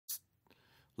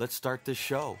let's start this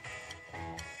show.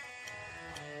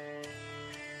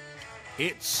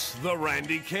 It's the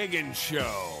Randy Kagan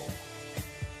Show.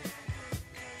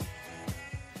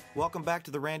 Welcome back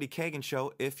to the Randy Kagan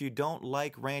Show. If you don't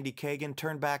like Randy Kagan,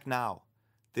 turn back now.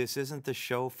 This isn't the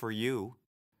show for you.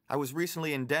 I was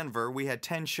recently in Denver. We had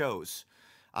 10 shows.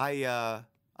 I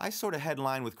sort of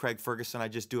headline with Craig Ferguson. I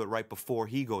just do it right before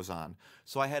he goes on.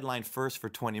 So I headline first for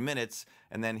 20 minutes,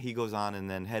 and then he goes on and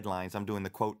then headlines. I'm doing the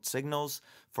quote signals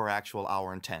for actual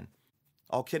hour and 10.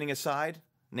 All kidding aside,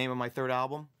 name of my third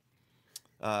album.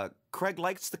 Craig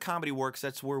likes the Comedy Works.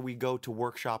 That's where we go to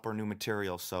workshop our new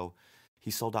material. So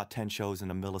he sold out 10 shows in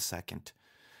a millisecond.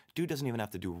 Dude doesn't even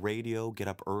have to do radio, get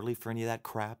up early for any of that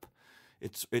crap.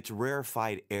 It's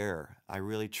rarefied air. I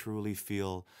really, truly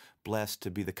feel blessed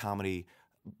to be the comedy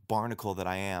barnacle that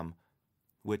I am,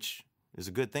 which is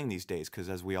a good thing these days because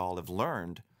as we all have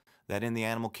learned, that in the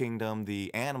animal kingdom,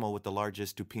 the animal with the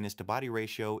largest to penis to body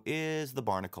ratio is the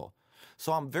barnacle.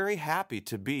 So I'm very happy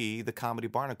to be the comedy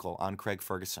barnacle on Craig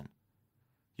Ferguson.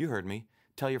 You heard me.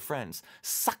 Tell your friends.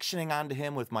 Suctioning onto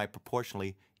him with my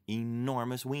proportionally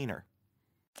enormous wiener.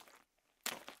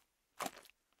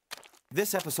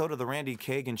 This episode of the Randy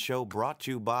Kagan Show brought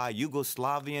to you by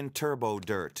Yugoslavian Turbo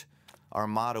Dirt. Our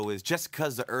motto is, just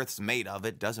because the earth's made of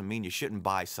it doesn't mean you shouldn't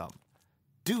buy some.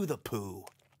 Do the poo.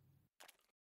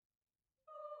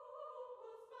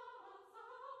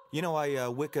 You know, I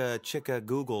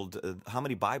Googled how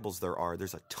many Bibles there are.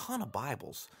 There's a ton of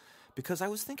Bibles because I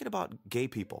was thinking about gay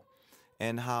people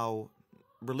and how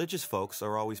religious folks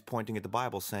are always pointing at the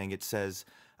Bible saying it says,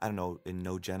 I don't know, in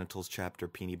No Genitals chapter,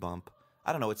 peenie bump.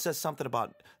 I don't know, it says something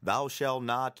about thou shalt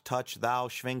not touch thou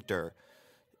sphincter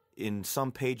in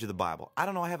some page of the Bible. I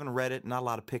don't know, I haven't read it, not a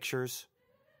lot of pictures.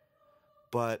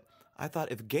 But I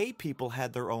thought if gay people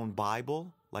had their own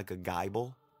Bible, like a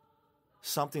Bible,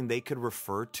 something they could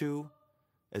refer to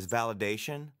as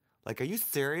validation. Like, are you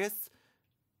serious?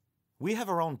 We have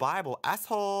our own Bible,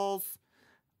 assholes.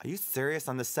 Are you serious?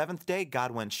 On the seventh day,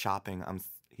 God went shopping.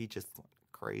 He just went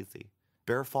crazy.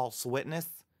 Bear false witness,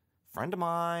 friend of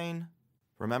mine.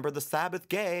 Remember the Sabbath,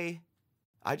 gay.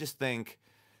 I just think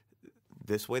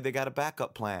this way they got a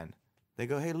backup plan. They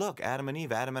go, hey, look, Adam and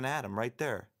Eve, Adam and Adam, right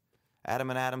there. Adam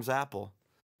and Adam's apple.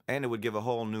 And it would give a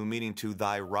whole new meaning to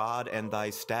thy rod and thy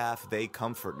staff, they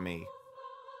comfort me.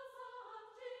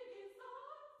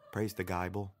 Praise the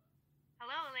Bible.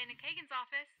 Hello, Elena Kagan's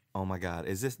office. Oh my God,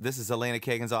 is this is Elena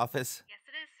Kagan's office? Yes,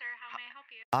 it is, sir. How may I help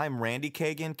you? I'm Randy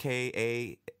Kagan,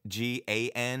 Kagan.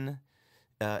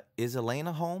 Is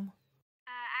Elena home?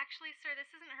 Actually, sir, this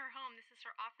isn't her home. This is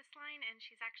her office line, and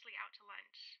she's actually out to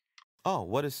lunch. Oh,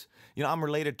 what is... You know, I'm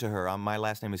related to her. My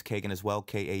last name is Kagan as well,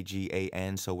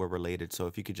 Kagan, so we're related. So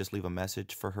if you could just leave a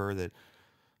message for her that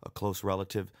a close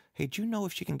relative... Hey, do you know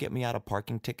if she can get me out of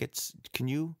parking tickets? Can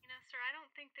you? You know, sir, I don't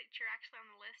think that you're actually on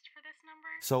the list for this number.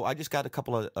 So I just got a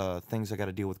couple of things I got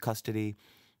to deal with custody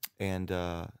and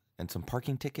some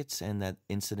parking tickets and that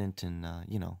incident in,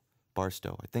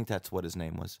 Barstow. I think that's what his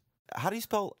name was. How do you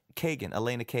spell Kagan?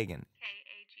 Elena Kagan. Kagan.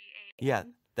 Yeah,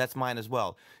 that's mine as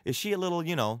well. Is she a little,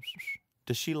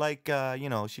 does she like,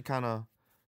 she kind of,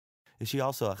 is she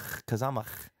also because I'm a... Yes,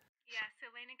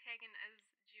 Elena Kagan is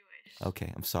Jewish.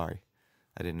 Okay, I'm sorry.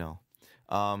 I didn't know.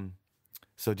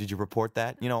 So did you report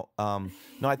that? No,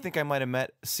 I think I might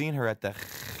have seen her at the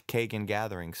Kagan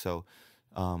gathering. So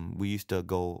we used to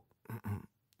go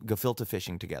filter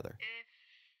fishing together. If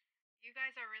you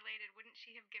guys are related, wouldn't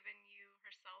she have given you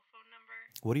her cell phone number?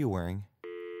 What are you wearing?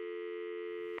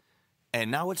 And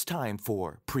now it's time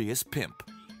for Prius Pimp.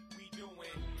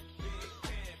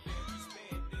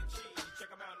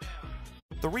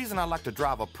 The reason I like to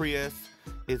drive a Prius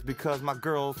is because my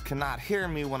girls cannot hear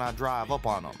me when I drive up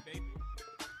on them.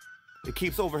 It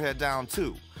keeps overhead down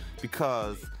too,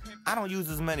 because I don't use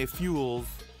as many fuels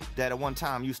that at one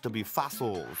time used to be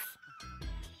fossils.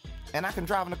 And I can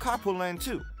drive in the carpool lane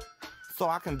too, so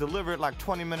I can deliver it like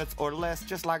 20 minutes or less,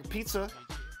 just like pizza.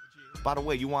 By the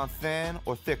way, you want thin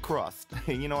or thick crust?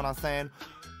 You know what I'm saying?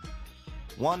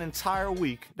 One entire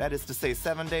week, that is to say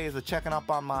 7 days of checking up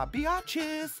on my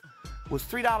biatches, was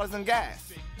 $3 in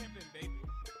gas.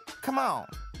 Come on.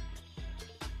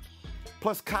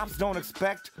 Plus, cops don't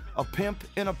expect a pimp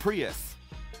in a Prius.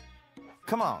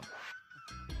 Come on.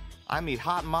 I meet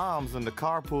hot moms in the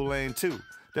carpool lane too.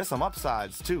 There's some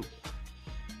upsides too.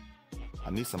 I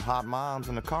meet some hot moms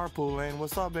in the carpool lane.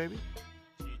 What's up, baby?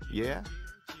 Yeah?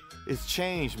 It's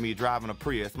changed me driving a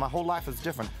Prius. My whole life is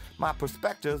different. My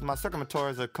perspectives, my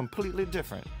circumatories are completely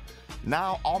different.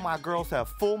 Now all my girls have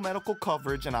full medical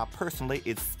coverage and I personally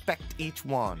inspect each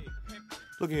one.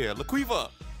 Look here, Laquiva,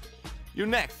 you're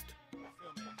next.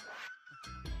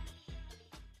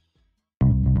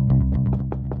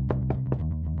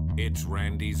 It's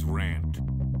Randy's Rant.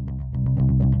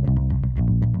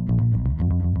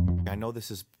 I know this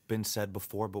has been said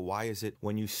before, but why is it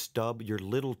when you stub your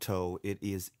little toe, it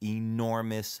is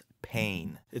enormous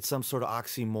pain? It's some sort of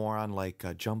oxymoron like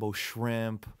jumbo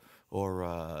shrimp or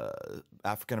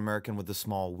African American with a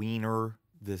small wiener.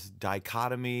 This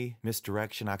dichotomy,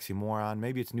 misdirection, oxymoron.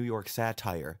 Maybe it's New York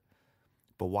satire.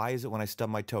 But why is it when I stub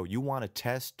my toe? You want to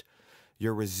test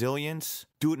your resilience?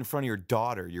 Do it in front of your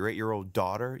daughter, your 8-year-old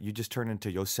daughter. You just turn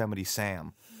into Yosemite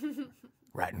Sam.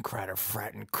 Rattin' cratter,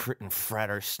 frattin', crittin'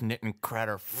 fratter, snittin'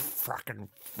 cratter, frackin'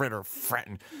 fritter,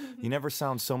 frattin'. You never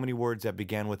sound so many words that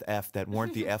began with F that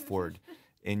weren't the F word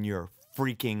in your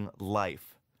freaking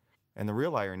life. And the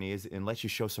real irony is, unless you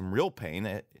show some real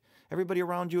pain, everybody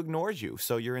around you ignores you.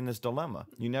 So you're in this dilemma.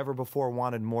 You never before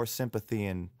wanted more sympathy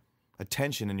and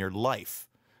attention in your life,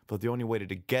 but the only way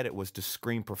to get it was to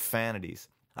scream profanities.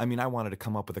 I mean, I wanted to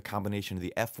come up with a combination of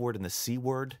the F word and the C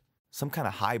word, some kind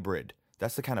of hybrid.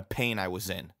 That's the kind of pain I was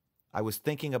in. I was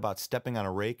thinking about stepping on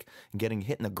a rake and getting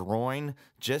hit in the groin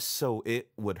just so it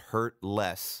would hurt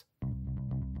less.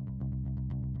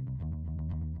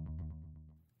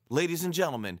 Ladies and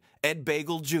gentlemen, Ed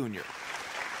Bagel Jr.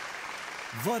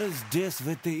 What is this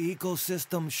with the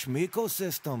ecosystem,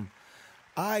 schmecosystem?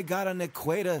 I got an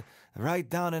equator right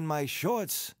down in my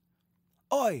shorts.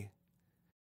 Oi,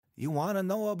 you want to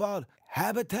know about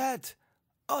habitat?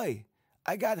 Oi,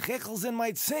 I got hickles in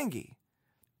my tsingy.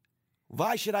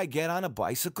 Why should I get on a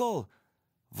bicycle?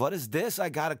 What is this? I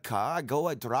got a car.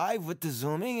 I drive with the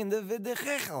zooming and with the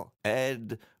hickle.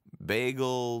 Ed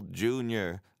Bagel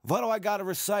Jr. What do I got to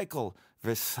recycle?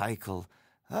 Recycle.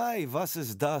 Ay, was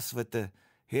is das with the...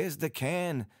 Here's the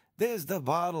can. There's the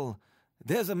bottle.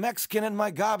 There's a Mexican in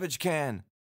my garbage can.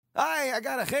 Ay, I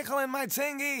got a hickle in my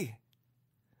thingy.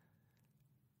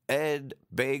 Ed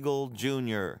Bagel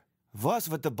Jr. What's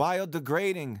with the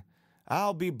biodegrading?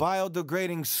 I'll be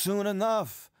biodegrading soon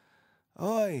enough.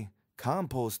 Oi,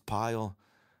 compost pile.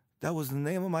 That was the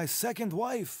name of my second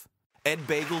wife. Ed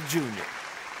Bagel Jr.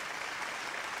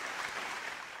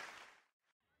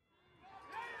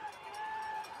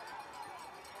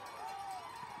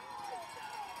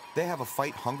 They have a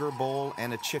Fight Hunger Bowl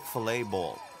and a Chick-fil-A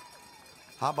Bowl.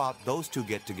 How about those two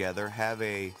get together, have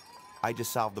a I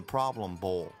Just Solved the Problem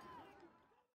Bowl?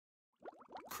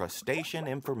 Crustacean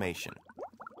information.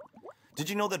 Did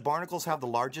you know that barnacles have the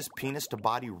largest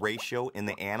penis-to-body ratio in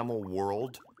the animal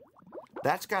world?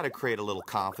 That's got to create a little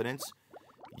confidence.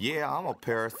 Yeah, I'm a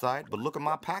parasite, but look at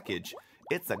my package.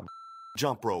 It's a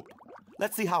jump rope.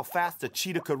 Let's see how fast a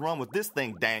cheetah could run with this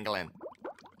thing dangling.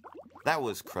 That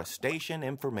was crustacean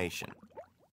information.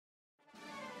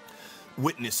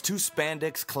 Witness 2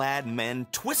 spandex-clad men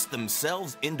twist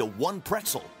themselves into one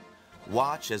pretzel.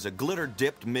 Watch as a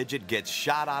glitter-dipped midget gets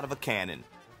shot out of a cannon.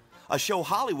 A show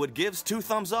Hollywood gives 2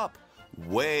 thumbs up.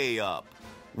 Way up.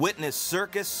 Witness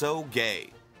Circus So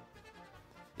Gay.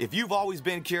 If you've always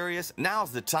been curious,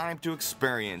 now's the time to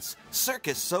experience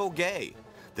Circus So Gay.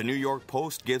 The New York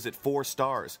Post gives it 4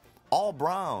 stars. All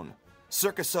brown.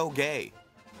 Circus So Gay.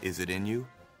 Is it in you?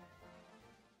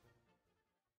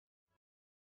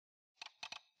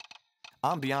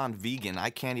 I'm beyond vegan.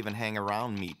 I can't even hang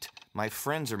around meat. My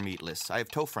friends are meatless. I have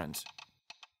toe friends.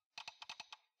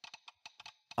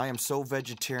 I am so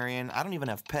vegetarian. I don't even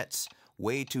have pets.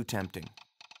 Way too tempting.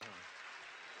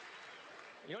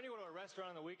 You know, when you go to a restaurant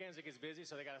on the weekends, it gets busy,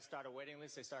 so they got to start a waiting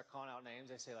list. They start calling out names.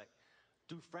 They say, like,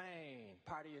 Dufresne,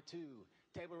 party of 2.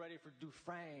 Table ready for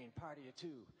Dufresne, party of 2.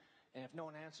 And if no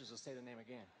one answers, they'll say the name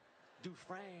again.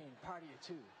 Dufresne, party of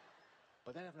 2.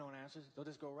 But then if no one answers, they'll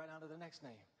just go right on to the next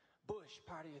name. Bush,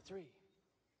 party of 3.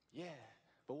 Yeah,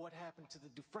 but what happened to the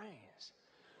Dufresnes?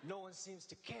 No one seems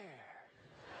to care.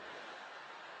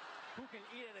 Who can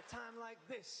eat at a time like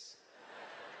this?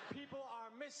 People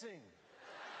are missing.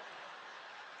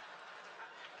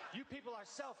 You people are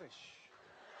selfish.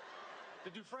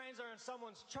 The Dufresnes are in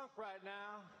someone's trunk right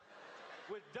now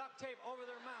with duct tape over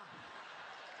their mouth.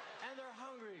 And they're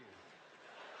hungry.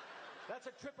 That's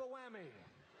a triple whammy.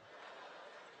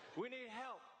 We need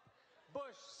help.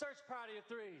 Bush, search party of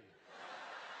 3.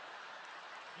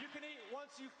 You can eat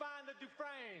once you find the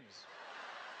Dufresnes.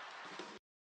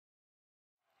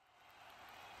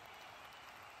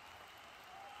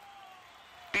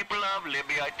 People of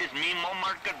Libya, it is me,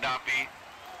 Muammar Gaddafi.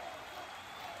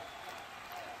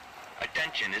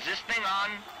 Attention, is this thing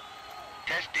on?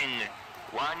 Testing.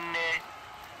 1,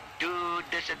 2,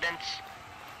 dissidents.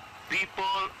 People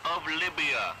of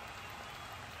Libya.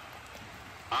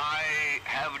 I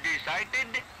have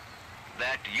decided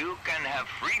that you can have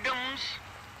freedoms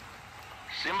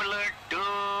similar to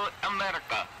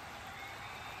America,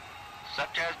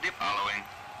 such as the following.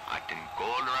 hot and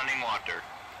cold running water.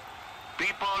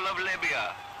 People of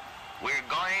Libya, we're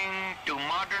going to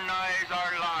modernize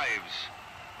our lives.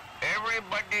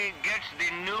 Everybody gets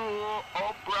the new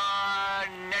Oprah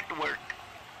network.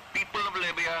 People of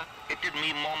Libya, it is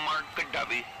me, Muammar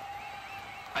Gaddafi.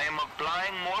 I am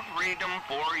applying more freedom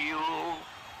for you.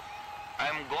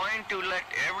 I'm going to let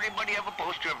everybody have a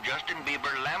poster of Justin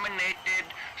Bieber laminated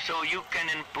so you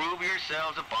can improve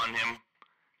yourselves upon him.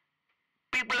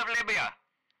 People of Libya,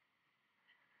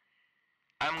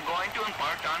 I'm going to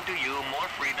impart onto you more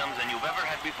freedoms than you've ever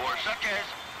had before, such as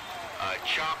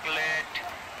chocolate,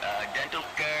 dental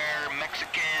care,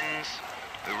 Mexicans,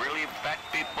 really fat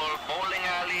people, bowling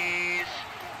alleys,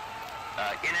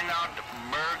 In-N-Out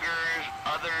burgers,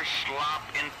 other slop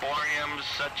emporiums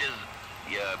such as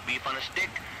beef on a stick,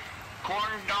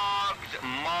 corn dogs,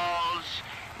 malls,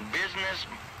 business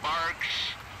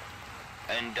parks,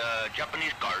 and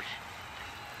Japanese cars.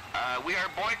 We are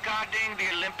boycotting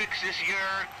the Olympics this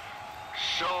year,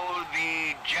 so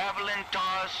the javelin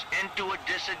toss into a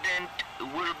dissident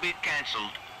will be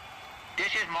canceled. This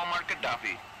is Muammar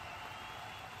Gaddafi,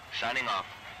 signing off.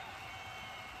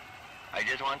 I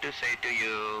just want to say to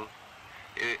you,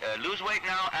 lose weight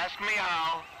now, ask me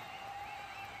how.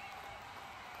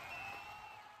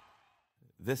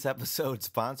 This episode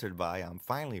sponsored by I'm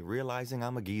finally realizing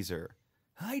I'm a geezer.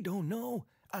 I don't know.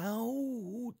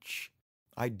 Ouch.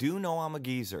 I do know I'm a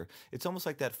geezer. It's almost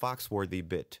like that Foxworthy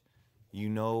bit. You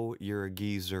know you're a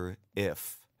geezer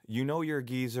if. You know you're a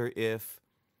geezer if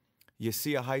you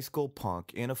see a high school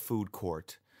punk in a food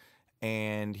court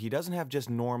and he doesn't have just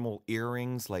normal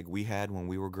earrings like we had when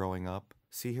we were growing up.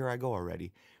 See, here I go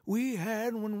already. We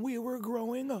had when we were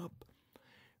growing up.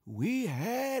 We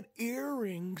had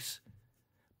earrings.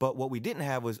 But what we didn't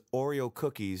have was Oreo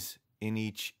cookies in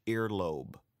each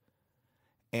earlobe.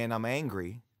 And I'm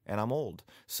angry. And I'm old.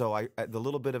 So the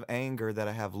little bit of anger that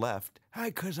I have left,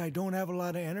 because I don't have a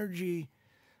lot of energy,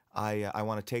 I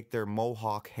want to take their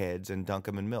mohawk heads and dunk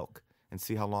them in milk and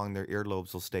see how long their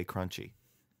earlobes will stay crunchy.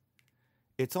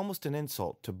 It's almost an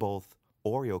insult to both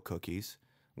Oreo cookies,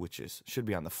 which should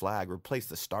be on the flag, replace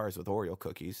the stars with Oreo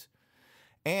cookies,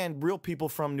 and real people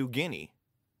from New Guinea.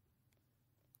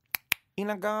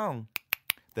 Inagong.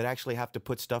 That actually have to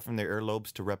put stuff in their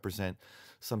earlobes to represent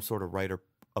some sort of rite of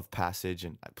passage,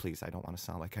 and please, I don't want to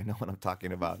sound like I know what I'm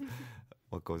talking about,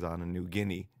 what goes on in New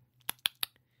Guinea,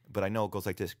 but I know it goes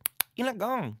like this.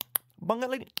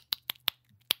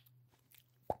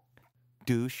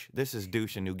 Douche. This is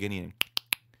douche in New Guinea.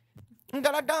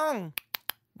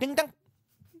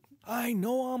 I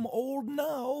know I'm old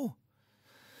now.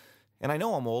 And I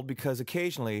know I'm old because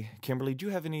occasionally, Kimberly, do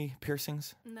you have any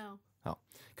piercings? No. Oh,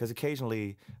 because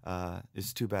occasionally,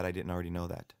 it's too bad I didn't already know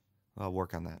that. I'll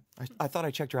work on that. I thought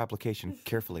I checked your application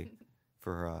carefully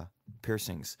for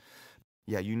piercings.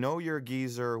 Yeah, you know you're a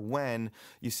geezer when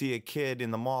you see a kid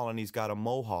in the mall and he's got a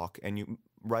mohawk and you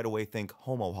right away think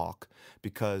homohawk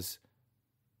because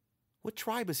what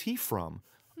tribe is he from?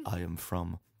 I am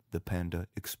from the Panda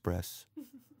Express.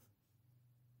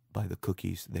 By the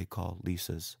cookies they call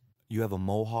Lisa's. You have a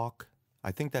mohawk?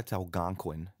 I think that's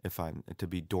Algonquin, if I'm to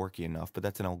be dorky enough, but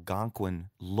that's an Algonquin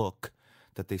look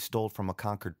that they stole from a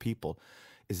conquered people.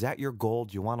 Is that your goal?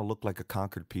 Do you want to look like a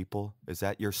conquered people? Is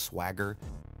that your swagger?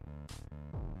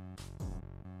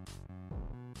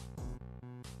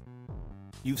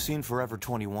 You've seen Forever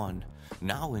 21.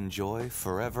 Now enjoy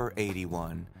Forever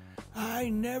 81. I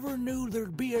never knew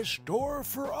there'd be a store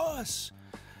for us,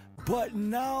 but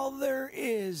now there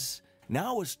is.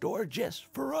 Now a store just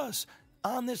for us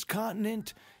on this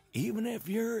continent, even if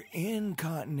you're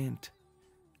incontinent.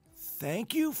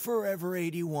 Thank you, Forever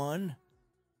 81.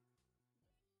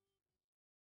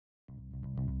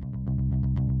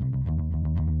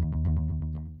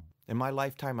 In my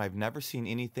lifetime, I've never seen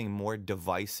anything more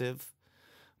divisive,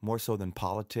 more so than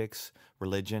politics,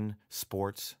 religion,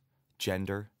 sports,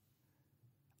 gender.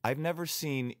 I've never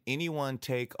seen anyone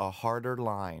take a harder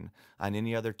line on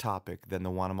any other topic than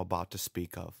the one I'm about to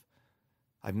speak of.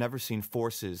 I've never seen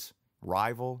forces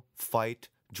rival, fight,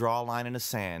 draw a line in the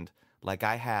sand like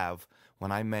I have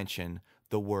when I mention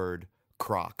the word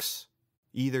Crocs.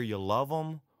 Either you love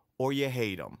them or you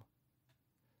hate them.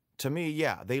 To me,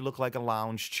 yeah, they look like a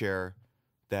lounge chair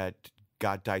that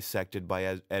got dissected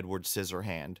by Edward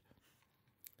Scissorhand.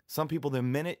 Some people, the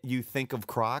minute you think of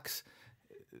Crocs,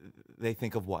 they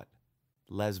think of what?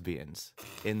 Lesbians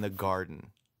in the garden.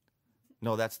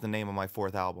 No, that's the name of my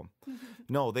fourth album.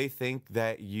 No, they think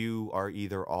that you are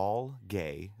either all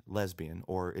gay, lesbian,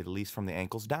 or at least from the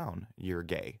ankles down, you're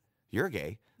gay. You're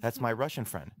gay. That's my Russian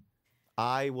friend.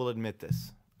 I will admit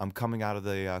this. I'm coming out of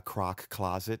the Croc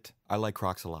closet. I like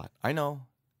Crocs a lot. I know.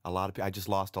 A lot of I just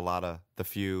lost a lot of the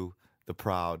few, the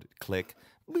proud, click.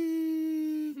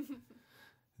 Beep.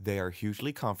 They are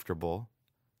hugely comfortable.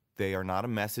 They are not a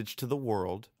message to the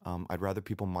world. I'd rather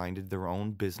people minded their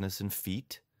own business and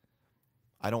feet.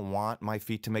 I don't want my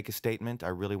feet to make a statement. I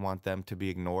really want them to be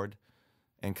ignored.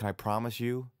 And can I promise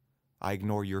you, I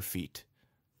ignore your feet.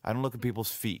 I don't look at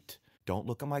people's feet. Don't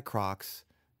look at my Crocs.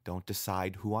 Don't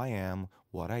decide who I am,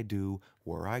 what I do,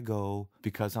 where I go,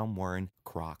 because I'm wearing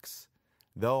Crocs.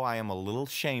 Though I am a little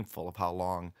shameful of how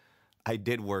long I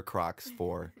did wear Crocs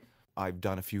for. I've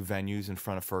done a few venues in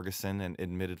front of Ferguson, and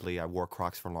admittedly, I wore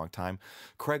Crocs for a long time.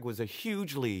 Craig is a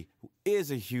hugely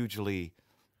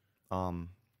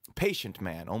patient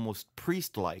man, almost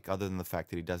priest-like, other than the fact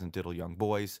that he doesn't diddle young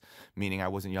boys, meaning I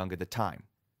wasn't young at the time.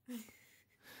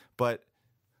 But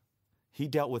he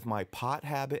dealt with my pot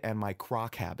habit and my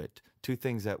Croc habit, two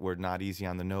things that were not easy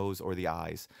on the nose or the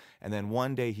eyes. And then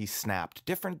one day he snapped,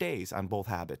 different days on both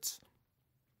habits.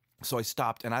 So I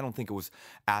stopped, and I don't think it was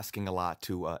asking a lot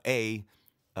to, A,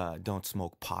 don't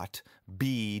smoke pot,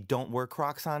 B, don't wear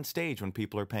Crocs on stage when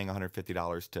people are paying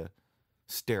 $150 to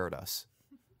stare at us.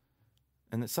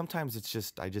 And that sometimes it's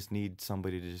just, I just need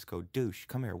somebody to just go, douche,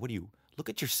 come here, look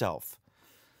at yourself.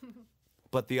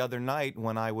 But the other night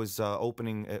when I was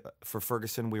opening for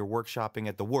Ferguson, we were workshopping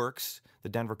at the Works, the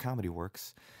Denver Comedy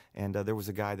Works, and there was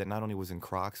a guy that not only was in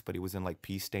Crocs, but he was in like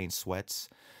pea-stained sweats,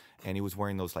 and he was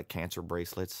wearing those like cancer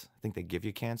bracelets. I think they give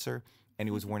you cancer. And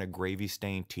he was wearing a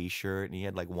gravy-stained T-shirt, and he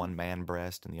had like one man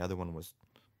breast, and the other one was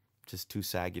just too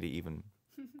saggy to even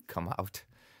come out.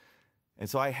 And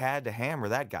so I had to hammer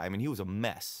that guy. I mean, he was a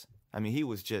mess. I mean, he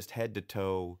was just head to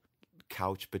toe,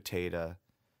 couch potato.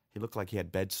 He looked like he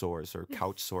had bed sores or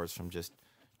couch sores from just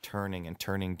turning and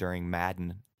turning during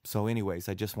Madden. So anyways,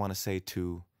 I just want to say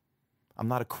I'm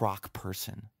not a Croc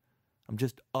person. I'm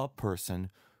just a person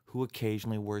who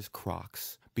occasionally wears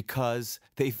Crocs because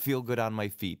they feel good on my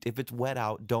feet. If it's wet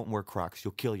out, don't wear Crocs.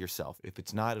 You'll kill yourself. If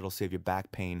it's not, it'll save you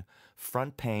back pain,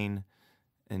 front pain,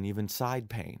 and even side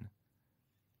pain.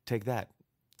 Take that,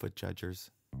 foot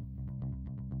judgers.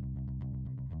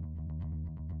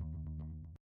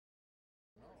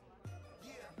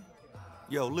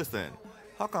 Yo, listen.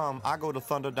 How come I go to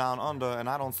Thunder Down Under and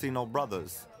I don't see no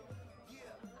brothers?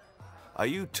 Are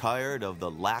you tired of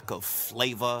the lack of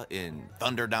flavor in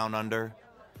Thunder Down Under?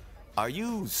 Are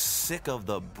you sick of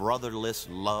the brotherless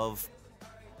love?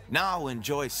 Now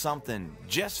enjoy something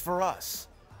just for us.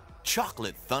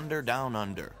 Chocolate Thunder Down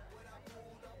Under.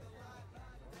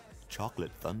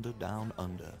 Chocolate Thunder Down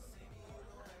Under.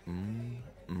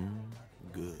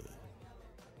 Good.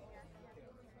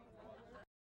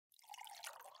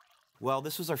 Well,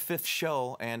 this was our 5th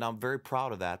show, and I'm very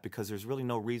proud of that because there's really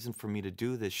no reason for me to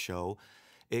do this show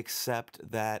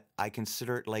except that I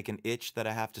consider it like an itch that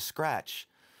I have to scratch.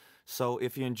 So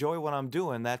if you enjoy what I'm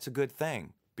doing, that's a good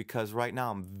thing because right now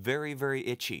I'm very, very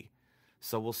itchy.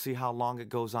 So we'll see how long it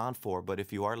goes on for, but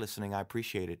if you are listening, I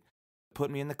appreciate it. Put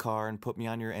me in the car and put me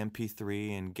on your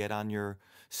MP3 and get on your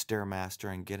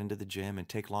Stairmaster and get into the gym and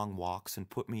take long walks and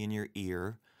put me in your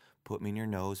ear, put me in your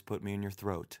nose, put me in your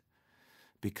throat.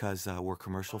 Because we're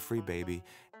commercial free, baby.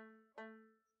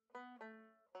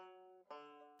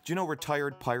 Do you know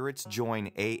retired pirates join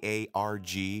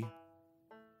AARG?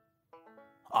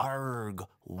 Arg,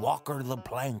 Walker the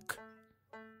Plank.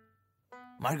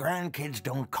 My grandkids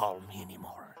don't call me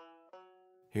anymore.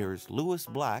 Here's Lewis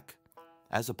Black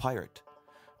as a pirate.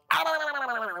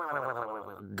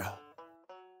 Arg.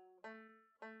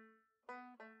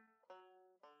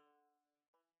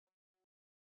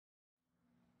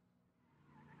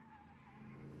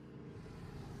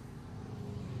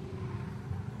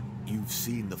 You've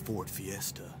seen the Ford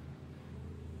Fiesta.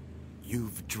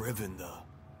 You've driven the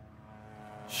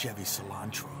Chevy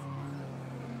Cilantro.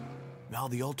 Now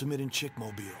the ultimate in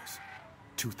chickmobiles.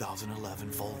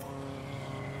 2011 Volvo.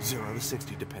 0 to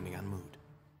 60 depending on mood.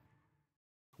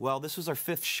 Well, this was our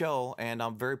 5th show, and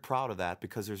I'm very proud of that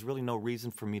because there's really no reason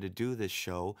for me to do this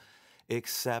show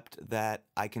except that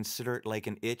I consider it like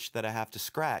an itch that I have to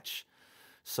scratch.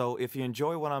 So if you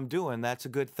enjoy what I'm doing, that's a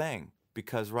good thing.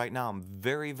 Because right now I'm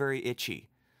very, very itchy.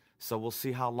 So we'll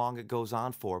see how long it goes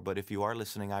on for, but if you are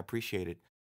listening, I appreciate it.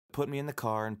 Put me in the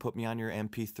car and put me on your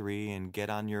MP3 and get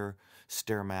on your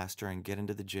Stairmaster and get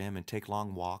into the gym and take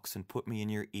long walks and put me in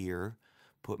your ear,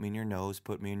 put me in your nose,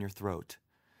 put me in your throat.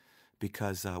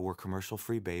 Because we're commercial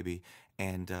free, baby,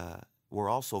 and we're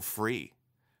also free.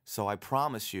 So I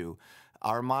promise you,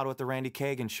 our motto at the Randy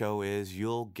Kagan Show is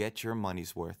you'll get your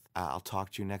money's worth. I'll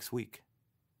talk to you next week.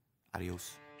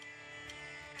 Adios.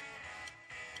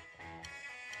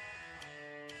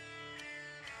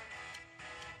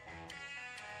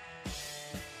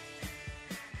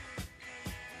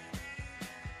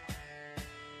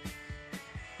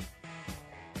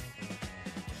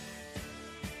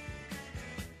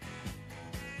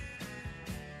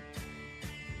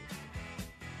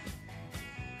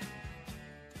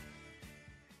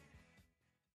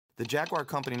 The Jaguar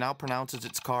company now pronounces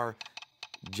its car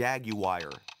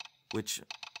Jaguar, which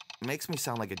makes me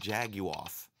sound like a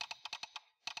jag-you-off.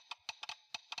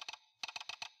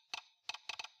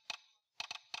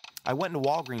 I went into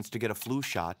Walgreens to get a flu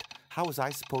shot. How was I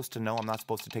supposed to know I'm not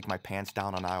supposed to take my pants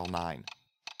down on aisle 9?